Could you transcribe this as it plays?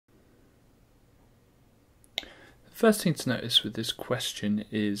First thing to notice with this question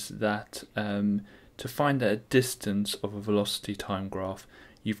is that to find a distance of a velocity time graph,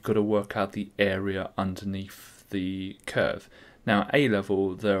 you've got to work out the area underneath the curve. Now at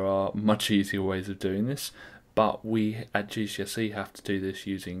A-level there are much easier ways of doing this, but we at GCSE have to do this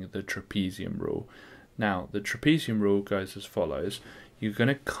using the Trapezium Rule. Now the Trapezium Rule goes as follows. You're going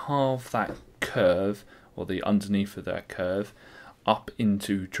to carve that curve, or the underneath of that curve, up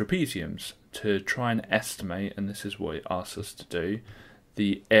into trapeziums to try and estimate, and this is what it asks us to do,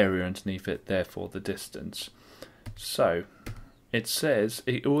 the area underneath it, therefore the distance. So it says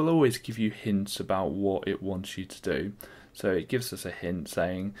it will always give you hints about what it wants you to do. So it gives us a hint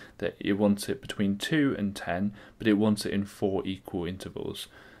saying that it wants it between 2 and 10, but it wants it in 4 equal intervals.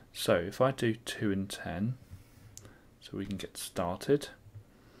 So if I do 2 and 10, so we can get started.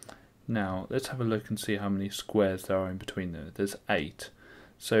 Now let's have a look and see how many squares there are in between them. There's 8.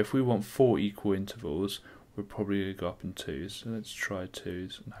 So if we want 4 equal intervals, we're probably going to go up in 2s. So let's try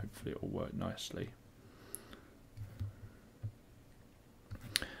 2s and hopefully it will work nicely.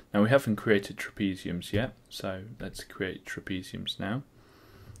 Now we haven't created trapeziums yet, so let's create trapeziums now.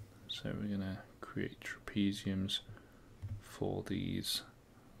 So we're going to create trapeziums for these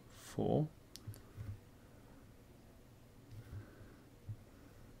 4.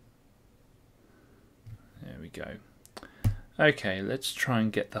 There we go. Okay, let's try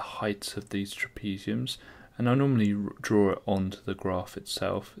and get the heights of these trapeziums, and I normally draw it onto the graph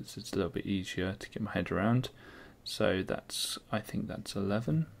itself. It's a little bit easier to get my head around. So that's, I think that's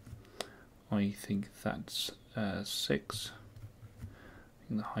 11. I think that's 6. I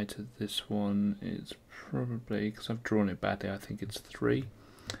think the height of this one is probably, because I've drawn it badly, I think it's 3.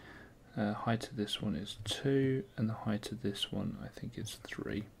 Height of this one is 2, and the height of this one I think is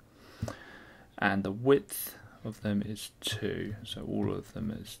 3. And the width of them is 2, so all of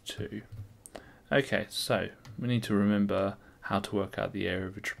them is 2. Okay, so we need to remember how to work out the area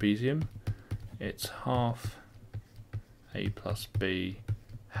of a trapezium. It's half a plus b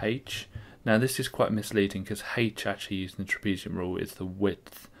h. Now this is quite misleading because h actually using the trapezium rule is the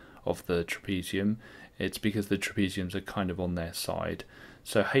width of the trapezium. It's because the trapeziums are kind of on their side.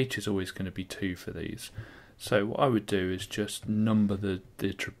 So h is always going to be 2 for these. So what I would do is just number the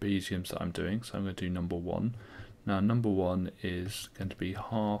trapeziums that I'm doing. So I'm going to do number 1. Now number 1 is going to be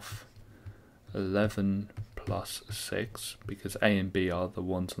half 11 plus 6, because A and B are the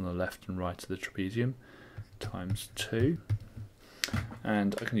ones on the left and right of the trapezium, times 2.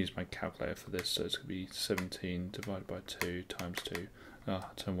 And I can use my calculator for this, so it's going to be 17 divided by 2 times 2. I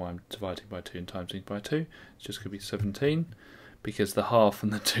don't know why I'm dividing by 2 and timesing by 2. It's just going to be 17, because the half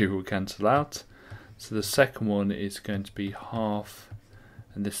and the 2 will cancel out. So the second one is going to be half,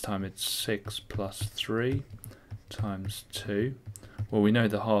 and this time it's 6 plus 3 times 2. Well, we know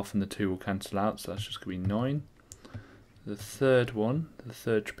the half and the 2 will cancel out, so that's just going to be 9. The third one, the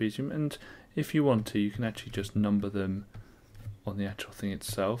third trapezium, and if you want to, you can actually just number them on the actual thing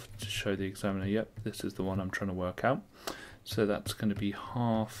itself to show the examiner, yep, this is the one I'm trying to work out. So that's going to be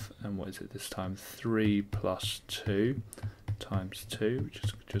half, and what is it this time? 3 plus 2 times 2, which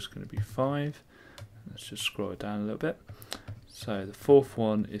is just going to be 5. Let's just scroll it down a little bit. So the fourth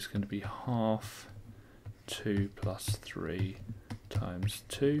one is going to be half 2 plus 3 times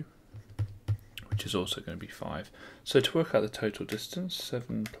 2, which is also going to be 5. So to work out the total distance,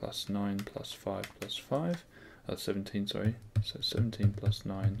 7 plus 9 plus 5 plus 5, 17, sorry. So 17 plus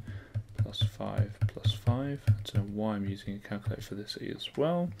 9 plus 5 plus 5. I don't know why I'm using a calculator for this as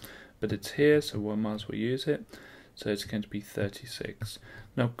well, but it's here, so we might as well use it. So it's going to be 36.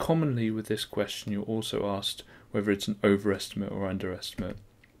 Now commonly with this question you're also asked whether it's an overestimate or underestimate.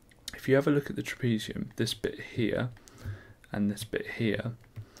 If you have a look at the trapezium, this bit here and this bit here,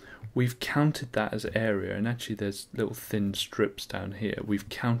 we've counted that as area, and actually there's little thin strips down here. We've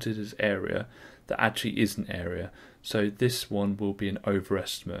counted as area that actually isn't area, so this one will be an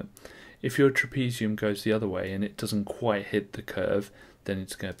overestimate. If your trapezium goes the other way and it doesn't quite hit the curve, then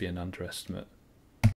it's going to be an underestimate.